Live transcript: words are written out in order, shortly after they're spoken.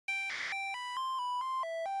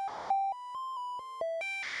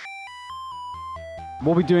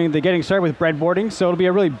we'll be doing the getting started with breadboarding. So it'll be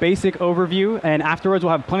a really basic overview, and afterwards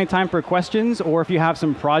we'll have plenty of time for questions, or if you have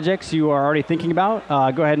some projects you are already thinking about,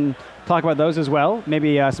 go ahead and talk about those as well.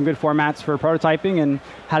 Maybe some good formats for prototyping and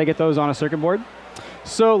how to get those on a circuit board.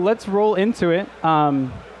 So let's roll into it.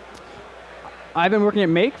 I've been working at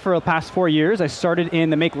Make for the past 4 years. I started in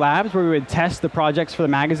the Make labs where we would test the projects for the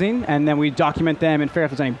magazine, and then we document them and figure out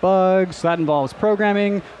if there's any bugs. So that involves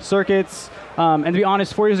programming, circuits. And to be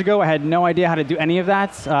honest, 4 years ago, I had no idea how to do any of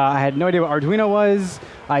that. I had no idea what Arduino was.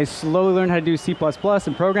 I slowly learned how to do C++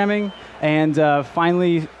 and programming, and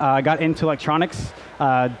finally got into electronics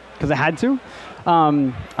because I had to.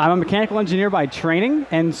 I'm a mechanical engineer by training,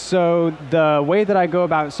 and so the way that I go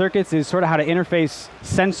about circuits is sort of how to interface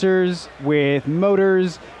sensors with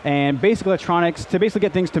motors and basic electronics to basically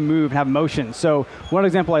get things to move and have motion. So one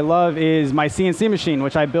example I love is my CNC machine,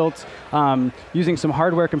 which I built using some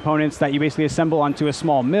hardware components that you basically assemble onto a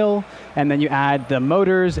small mill, and then you add the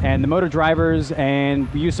motors and the motor drivers,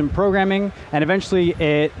 and we use some programming, and eventually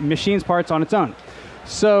it machines parts on its own.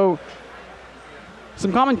 So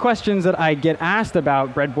some common questions that I get asked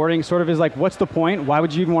about breadboarding sort of is like, what's the point? Why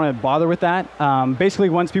would you even want to bother with that? Basically,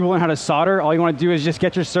 once people learn how to solder, all you want to do is just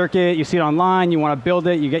get your circuit, you see it online, you want to build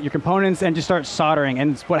it, you get your components, and just start soldering.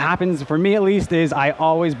 And what happens, for me at least, is I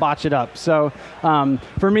always botch it up. So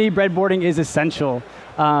for me, breadboarding is essential.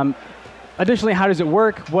 Additionally, how does it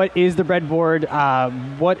work? What is the breadboard?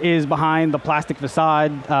 What is behind the plastic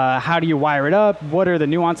facade? How do you wire it up? What are the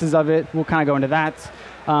nuances of it? We'll kind of go into that.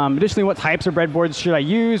 Additionally, what types of breadboards should I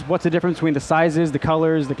use? What's the difference between the sizes, the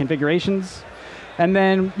colors, the configurations? And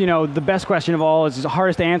then, the best question of all is the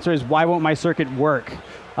hardest to answer is, why won't my circuit work?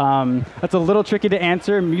 That's a little tricky to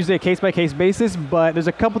answer, usually a case-by-case basis, but there's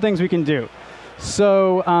a couple things we can do.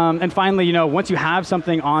 So, and finally, once you have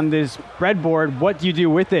something on this breadboard, what do you do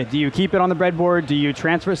with it? Do you keep it on the breadboard? Do you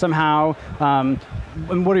transfer it somehow? And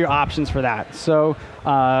what are your options for that? So,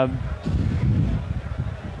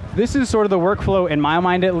 this is sort of the workflow in my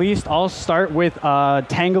mind, at least. I'll start with a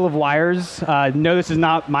tangle of wires. No, this is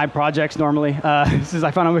not my projects normally. This is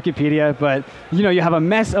I found on Wikipedia, but you have a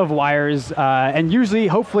mess of wires, and usually,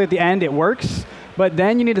 hopefully at the end, it works. But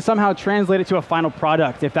then you need to somehow translate it to a final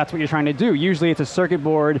product if that's what you're trying to do. Usually it's a circuit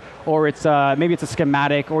board, or it's maybe it's a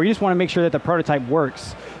schematic, or you just want to make sure that the prototype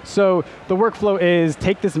works. So the workflow is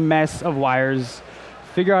take this mess of wires,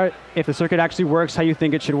 figure out if the circuit actually works how you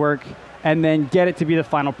think it should work, and then get it to be the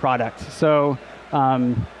final product. So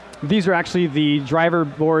these are actually the driver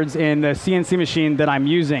boards in the CNC machine that I'm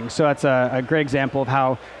using. So that's a great example of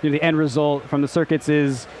how the end result from the circuits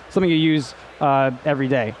is something you use every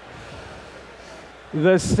day.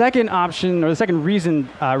 The second option, or the second reason,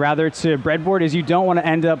 rather, to breadboard is you don't want to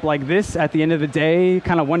end up like this at the end of the day,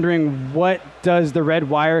 kind of wondering what does the red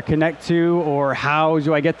wire connect to, or how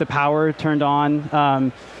do I get the power turned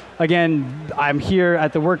on? Again, I'm here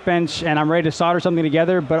at the workbench and I'm ready to solder something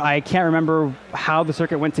together, but I can't remember how the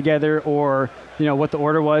circuit went together or what the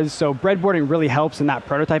order was. So breadboarding really helps in that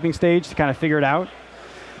prototyping stage to kind of figure it out.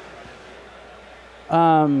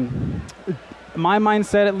 My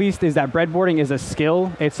mindset, at least, is that breadboarding is a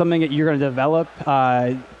skill. It's something that you're going to develop.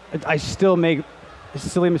 I still make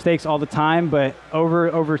silly mistakes all the time, but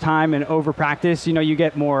over time and over practice, you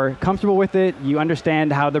get more comfortable with it. You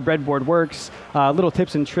understand how the breadboard works, little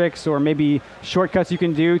tips and tricks, or maybe shortcuts you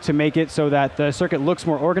can do to make it so that the circuit looks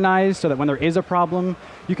more organized, so that when there is a problem,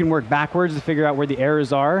 you can work backwards to figure out where the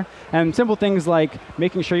errors are. And simple things like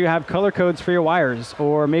making sure you have color codes for your wires,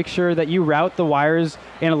 or make sure that you route the wires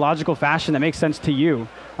in a logical fashion that makes sense to you.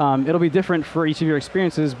 It'll be different for each of your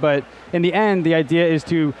experiences, but in the end, the idea is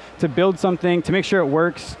to build something, to make sure it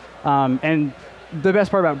works. And the best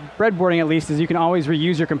part about breadboarding, at least, is you can always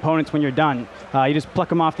reuse your components when you're done. You just pluck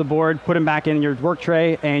them off the board, put them back in your work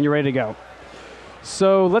tray, and you're ready to go.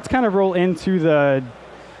 So let's kind of roll into the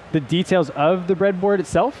details of the breadboard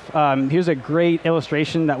itself. Here's a great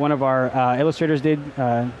illustration that one of our illustrators did,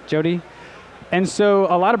 Jody. And so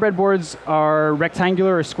a lot of breadboards are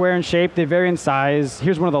rectangular or square in shape. They vary in size.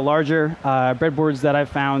 Here's one of the larger breadboards that I've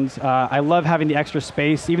found. I love having the extra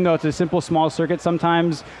space. Even though it's a simple, small circuit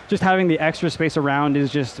sometimes, just having the extra space around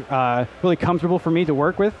is just really comfortable for me to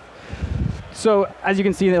work with. So as you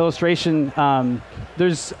can see in the illustration,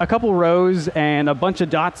 there's a couple rows and a bunch of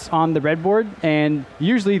dots on the breadboard. And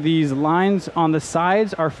usually these lines on the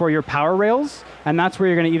sides are for your power rails. And that's where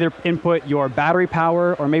you're going to either input your battery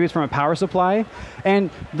power, or maybe it's from a power supply. And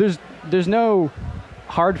there's no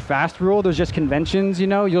hard, fast rule. There's just conventions.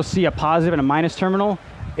 You'll see a positive and a minus terminal.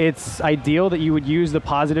 It's ideal that you would use the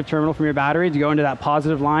positive terminal from your battery to go into that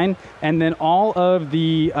positive line. And then all of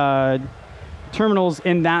the terminals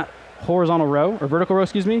in that horizontal row, or vertical row,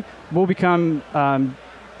 excuse me, will become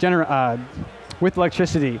with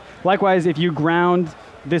electricity. Likewise, if you ground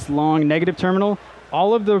this long negative terminal,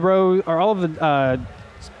 all of the rows, or all of the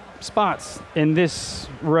spots in this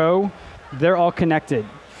row, they're all connected.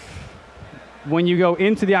 When you go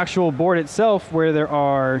into the actual board itself, where there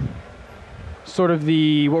are sort of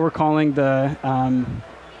what we're calling the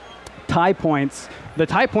tie points, the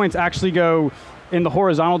tie points actually go in the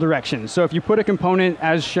horizontal direction. So if you put a component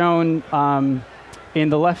as shown in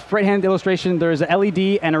the right-hand illustration, there's an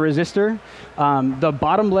LED and a resistor. The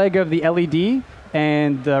bottom leg of the LED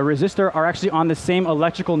and the resistor are actually on the same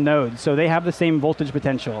electrical node, so they have the same voltage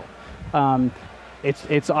potential.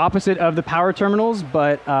 It's opposite of the power terminals,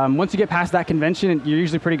 but once you get past that convention, you're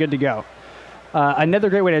usually pretty good to go. Another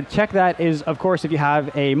great way to check that is, of course, if you have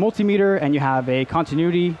a multimeter and you have a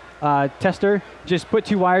continuity tester, just put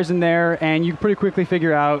 2 wires in there, and you pretty quickly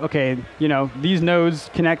figure out, okay, these nodes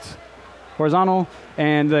connect horizontal,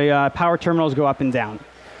 and the power terminals go up and down.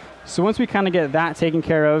 So once we kind of get that taken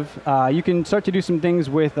care of, you can start to do some things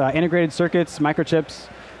with integrated circuits, microchips,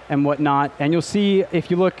 and whatnot. And you'll see,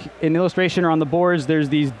 if you look in the illustration or on the boards, there's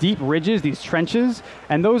these deep ridges, these trenches,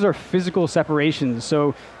 and those are physical separations.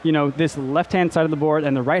 So this left-hand side of the board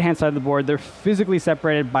and the right-hand side of the board, they're physically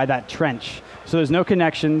separated by that trench. So there's no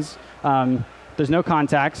connections, there's no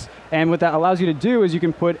contacts, and what that allows you to do is you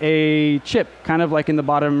can put a chip kind of like in the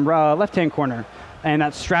bottom left-hand corner, and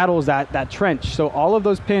that straddles that trench. So all of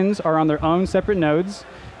those pins are on their own separate nodes,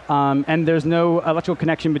 and there's no electrical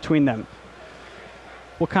connection between them.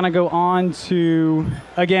 We'll kind of go on to,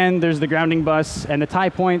 again, there's the grounding bus and the tie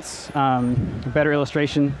points, better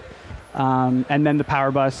illustration, and then the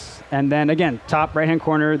power bus. And then again, top right-hand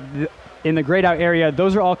corner, in the grayed out area,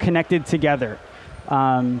 those are all connected together.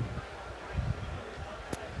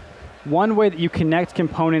 One way that you connect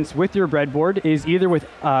components with your breadboard is either with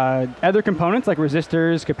other components like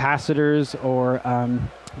resistors, capacitors, or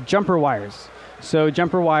jumper wires. So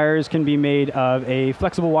jumper wires can be made of a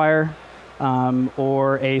flexible wire,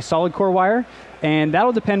 or a solid core wire, and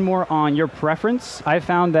that'll depend more on your preference. I've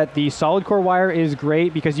found that the solid core wire is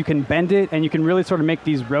great because you can bend it and you can really sort of make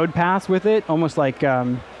these road paths with it, almost like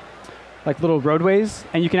little roadways,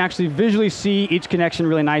 and you can actually visually see each connection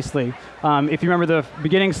really nicely. If you remember the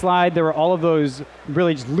beginning slide, there were all of those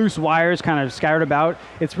really just loose wires kind of scattered about.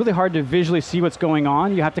 It's really hard to visually see what's going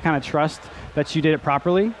on. You have to kind of trust that you did it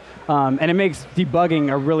properly, and it makes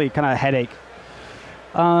debugging a really kind of headache.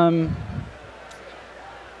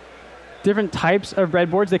 Different types of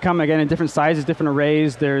breadboards. They come, again, in different sizes, different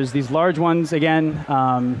arrays. There's these large ones, again,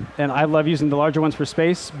 and I love using the larger ones for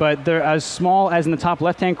space, but they're as small as in the top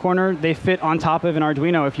left-hand corner. They fit on top of an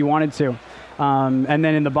Arduino if you wanted to. And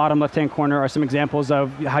then in the bottom left-hand corner are some examples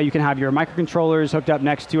of how you can have your microcontrollers hooked up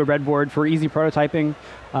next to a breadboard for easy prototyping.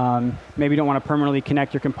 Maybe you don't want to permanently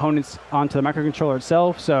connect your components onto the microcontroller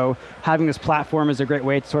itself, so having this platform is a great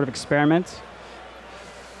way to sort of experiment.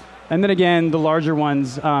 And then again, the larger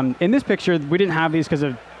ones. In this picture, we didn't have these because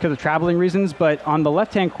of traveling reasons, but on the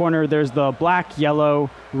left-hand corner, there's the black, yellow,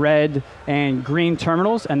 red, and green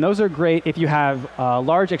terminals, and those are great if you have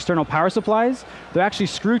large external power supplies. They're actually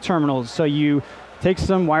screw terminals, so you take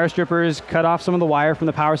some wire strippers, cut off some of the wire from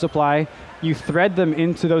the power supply, you thread them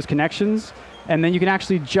into those connections, and then you can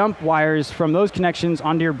actually jump wires from those connections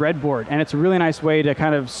onto your breadboard. And it's a really nice way to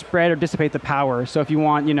kind of spread or dissipate the power. So if you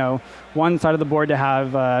want, one side of the board to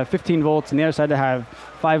have 15 volts and the other side to have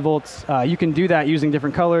 5 volts, you can do that using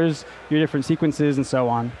different colors, your different sequences, and so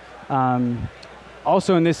on.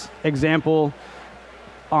 Also in this example,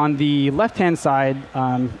 on the left-hand side,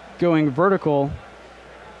 going vertical,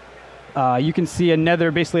 you can see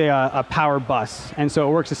basically a power bus. And so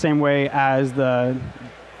it works the same way as the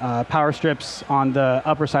power strips on the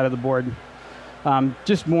upper side of the board.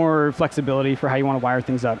 Just more flexibility for how you want to wire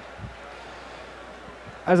things up.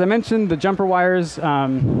 As I mentioned, the jumper wires,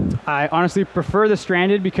 I honestly prefer the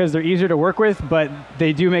stranded because they're easier to work with, but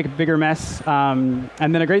they do make a bigger mess. And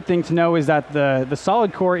then a great thing to know is that the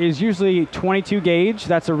solid core is usually 22 gauge.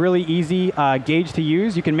 That's a really easy gauge to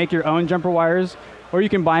use. You can make your own jumper wires, or you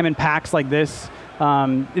can buy them in packs like this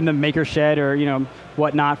in the Maker Shed or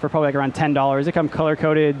whatnot for probably like around $10. They come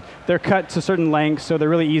color-coded. They're cut to certain lengths, so they're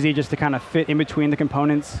really easy just to kind of fit in between the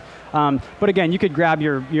components. But again, you could grab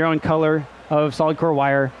your own color of solid core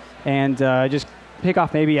wire and just pick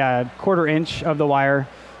off maybe a 1/4 inch of the wire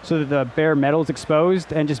so that the bare metal is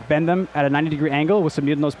exposed, and just bend them at a 90-degree angle with some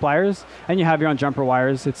needle nose pliers, and you have your own jumper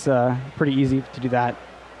wires. It's pretty easy to do that.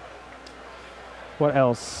 What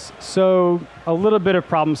else? So a little bit of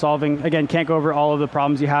problem solving. Again, can't go over all of the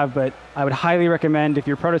problems you have, but I would highly recommend if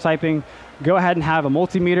you're prototyping, go ahead and have a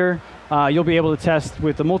multimeter You'll be able to test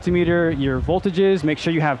with the multimeter your voltages, make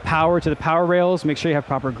sure you have power to the power rails, make sure you have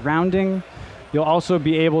proper grounding. You'll also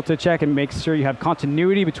be able to check and make sure you have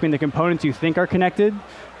continuity between the components you think are connected.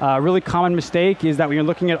 A really common mistake is that when you're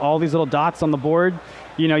looking at all these little dots on the board,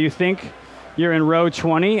 you think you're in row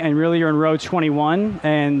 20 and really you're in row 21,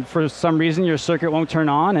 and for some reason your circuit won't turn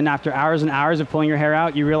on, and after hours and hours of pulling your hair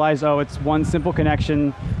out, you realize, oh, it's one simple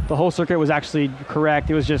connection. The whole circuit was actually correct.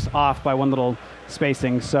 It was just off by one little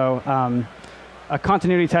spacing. So a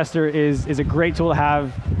continuity tester is a great tool to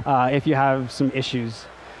have if you have some issues.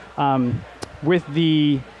 With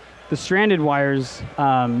the stranded wires,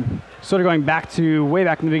 sort of going way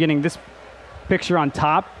back in the beginning, this picture on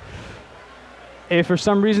top, if for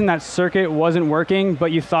some reason that circuit wasn't working,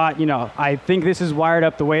 but you thought, I think this is wired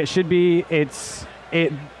up the way it should be,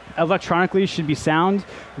 it electronically should be sound,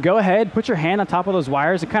 go ahead, put your hand on top of those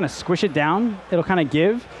wires and kind of squish it down. It'll kind of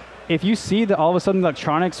give. If you see that all of a sudden the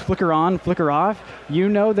electronics flicker on, flicker off, you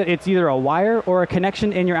know that it's either a wire or a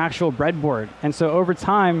connection in your actual breadboard. And so over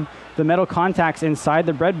time, the metal contacts inside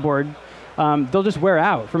the breadboard, they'll just wear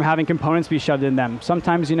out from having components be shoved in them.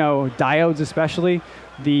 Sometimes, diodes especially,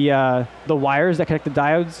 the wires that connect the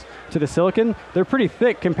diodes to the silicon, they're pretty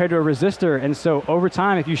thick compared to a resistor. And so over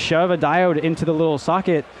time, if you shove a diode into the little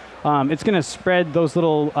socket, it's going to spread those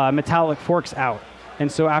little metallic forks out.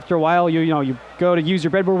 And so after a while, you go to use your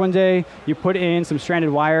breadboard one day, you put in some stranded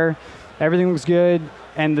wire, everything looks good,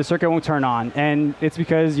 and the circuit won't turn on. And it's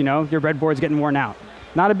because your breadboard's getting worn out.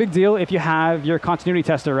 Not a big deal if you have your continuity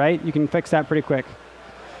tester, right? You can fix that pretty quick.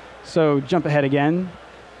 So jump ahead again.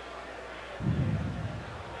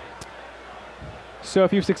 So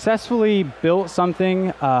if you've successfully built something,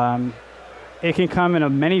 it can come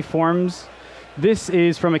in many forms. This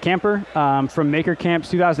is from a camper from Maker Camps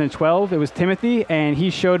 2012. It was Timothy, and he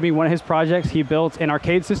showed me one of his projects. He built an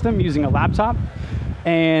arcade system using a laptop.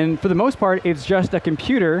 And for the most part, it's just a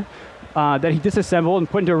computer that he disassembled and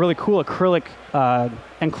put into a really cool acrylic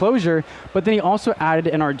enclosure. But then he also added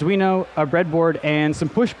an Arduino, a breadboard, and some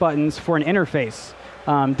push buttons for an interface.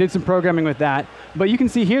 Did some programming with that. But you can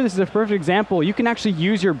see here, this is a perfect example. You can actually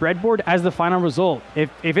use your breadboard as the final result. If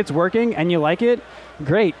it's working and you like it,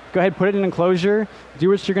 great. Go ahead, put it in an enclosure, do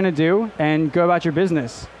what you're going to do, and go about your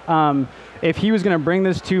business. If he was going to bring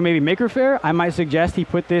this to maybe Maker Faire, I might suggest he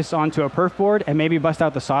put this onto a perf board and maybe bust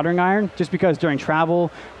out the soldering iron, just because during travel,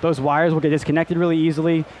 those wires will get disconnected really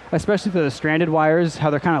easily, especially for the stranded wires, how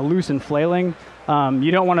they're kind of loose and flailing. You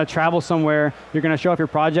don't want to travel somewhere, you're going to show off your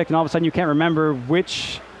project, and all of a sudden you can't remember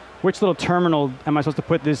which little terminal am I supposed to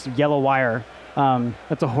put this yellow wire.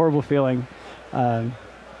 That's a horrible feeling.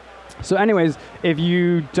 So anyways, if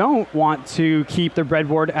you don't want to keep the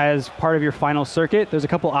breadboard as part of your final circuit, there's a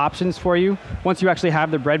couple options for you. Once you actually have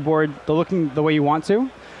the breadboard looking the way you want to.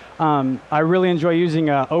 I really enjoy using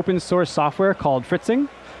open source software called Fritzing.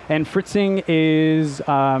 And Fritzing is sort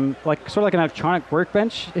of like an electronic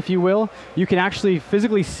workbench, if you will. You can actually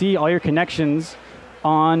physically see all your connections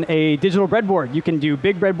on a digital breadboard. You can do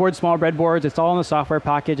big breadboards, small breadboards. It's all in the software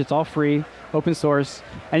package. It's all free, open source.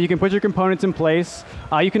 And you can put your components in place.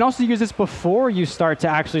 You can also use this before you start the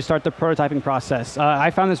prototyping process. I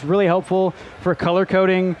found this really helpful for color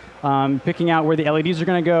coding, picking out where the LEDs are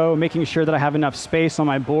going to go, making sure that I have enough space on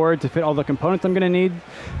my board to fit all the components I'm going to need.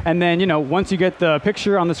 And then, once you get the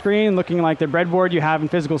picture on the screen looking like the breadboard you have in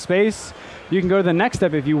physical space, you can go to the next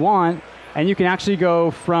step if you want, and you can actually go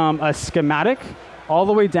from a schematic all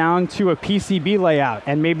the way down to a PCB layout.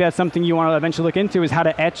 And maybe that's something you want to eventually look into, is how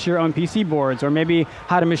to etch your own PC boards, or maybe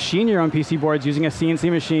how to machine your own PC boards using a CNC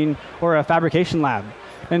machine or a fabrication lab.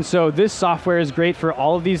 And so this software is great for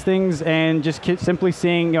all of these things, and just simply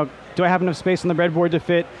seeing, do I have enough space on the breadboard to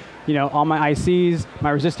fit, all my ICs,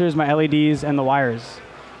 my resistors, my LEDs, and the wires.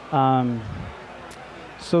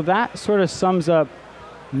 So that sort of sums up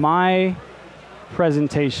my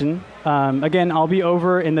presentation. Again, I'll be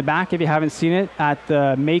over in the back, if you haven't seen it, at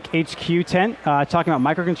the Make HQ tent, talking about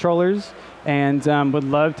microcontrollers, and would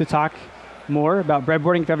love to talk more about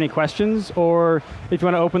breadboarding if you have any questions, or if you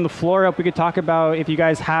want to open the floor up, we could talk about if you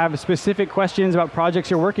guys have specific questions about projects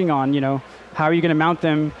you're working on, how are you going to mount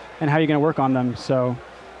them and how are you going to work on them. So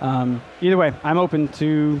either way, I'm open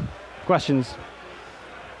to questions.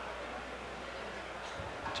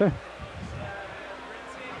 Sure.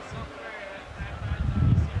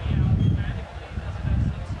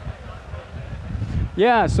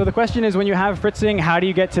 Yeah, so the question is, when you have Fritzing, how do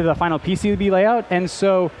you get to the final PCB layout? And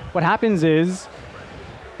so what happens is,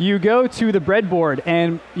 you go to the breadboard,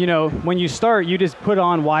 and when you start, you just put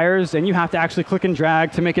on wires, and you have to actually click and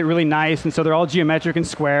drag to make it really nice, and so they're all geometric and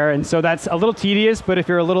square, and so that's a little tedious, but if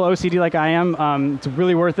you're a little OCD like I am, it's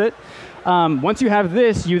really worth it. Once you have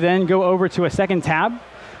this, you then go over to a second tab,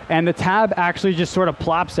 and the tab actually just sort of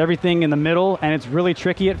plops everything in the middle, and it's really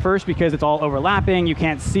tricky at first because it's all overlapping. You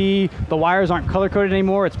can't see. The wires aren't color-coded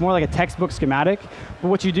anymore. It's more like a textbook schematic. But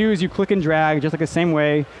what you do is you click and drag just like the same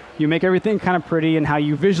way. You make everything kind of pretty and how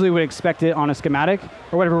you visually would expect it on a schematic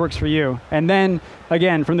or whatever works for you. And then,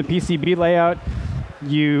 again, from the PCB layout,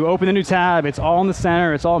 you open a new tab. It's all in the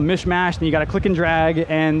center. It's all mishmashed, and you got to click and drag.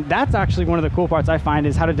 And that's actually one of the cool parts I find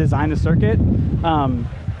is how to design the circuit.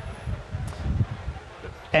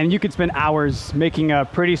 And you could spend hours making a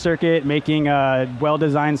pretty circuit, making a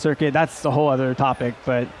well-designed circuit. That's a whole other topic,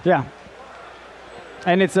 but yeah.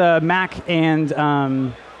 And it's a Mac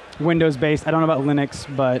and Windows-based. I don't know about Linux,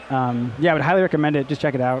 but yeah, I would highly recommend it. Just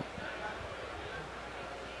check it out.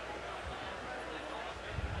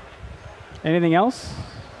 Anything else?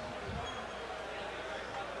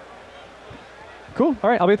 Cool. All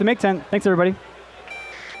right, I'll be at the Make tent. Thanks, everybody.